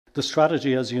the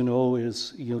strategy, as you know,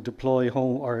 is deploy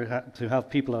home or to have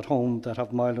people at home that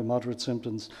have mild or moderate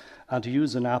symptoms, and to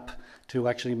use an app to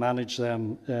actually manage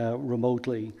them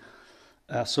remotely.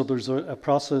 So there's a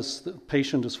process. The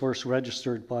patient is first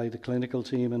registered by the clinical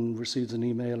team and receives an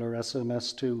email or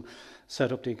SMS to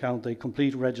set up the account. They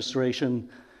complete registration.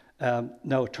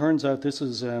 Now it turns out this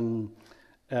is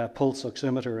pulse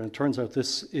oximeter, and it turns out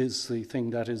this is the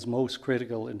thing that is most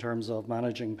critical in terms of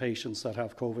managing patients that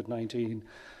have COVID-19.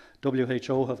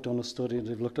 WHO have done a study, and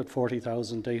they've looked at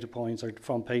 40,000 data points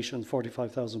from patients,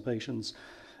 45,000 patients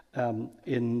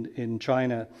in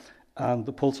China. And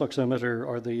the pulse oximeter,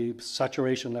 or the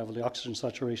saturation level, the oxygen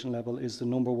saturation level, is the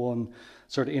number one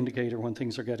sort of indicator when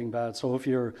things are getting bad. So if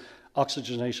your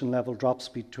oxygenation level drops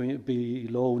below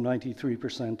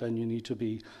 93%, then you need to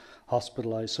be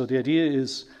hospitalized. So the idea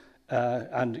is,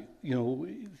 and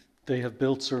they have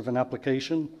built sort of an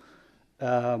application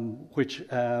which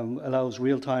allows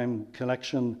real-time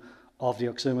collection of the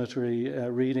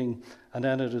oximetry reading, and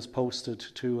then it is posted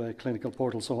to a clinical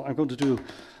portal. So I'm going to do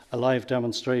a live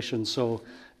demonstration. So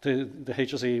the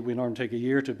HSE, we normally take a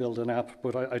year to build an app,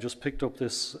 but I just picked up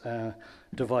this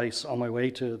device on my way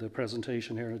to the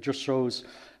presentation here. It just shows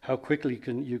how quickly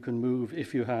you can move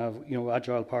if you have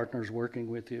agile partners working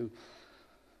with you.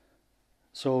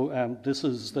 So this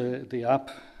is the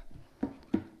app.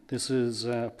 This is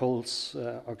pulse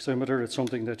oximeter. It's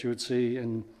something that you would see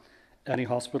in any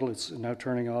hospital. It's now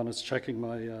turning on. It's checking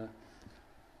my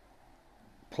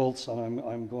pulse, and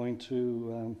I'm going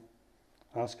to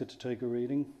ask it to take a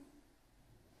reading.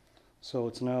 So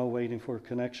it's now waiting for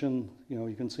connection.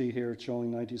 You can see here it's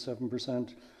showing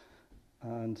 97%,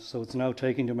 and so it's now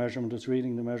taking the measurement. It's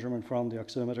reading the measurement from the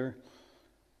oximeter.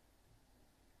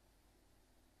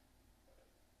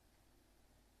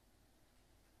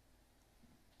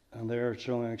 And there it's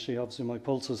showing, actually, obviously my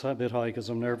pulse is a bit high because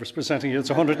I'm nervous presenting it. It's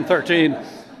 113.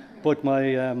 But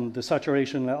my the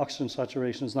saturation, oxygen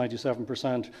saturation, is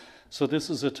 97%. So this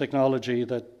is a technology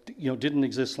that didn't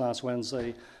exist last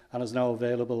Wednesday and is now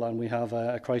available. And we have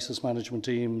a crisis management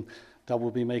team that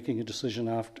will be making a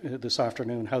decision this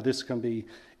afternoon how this can be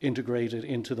integrated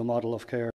into the model of care.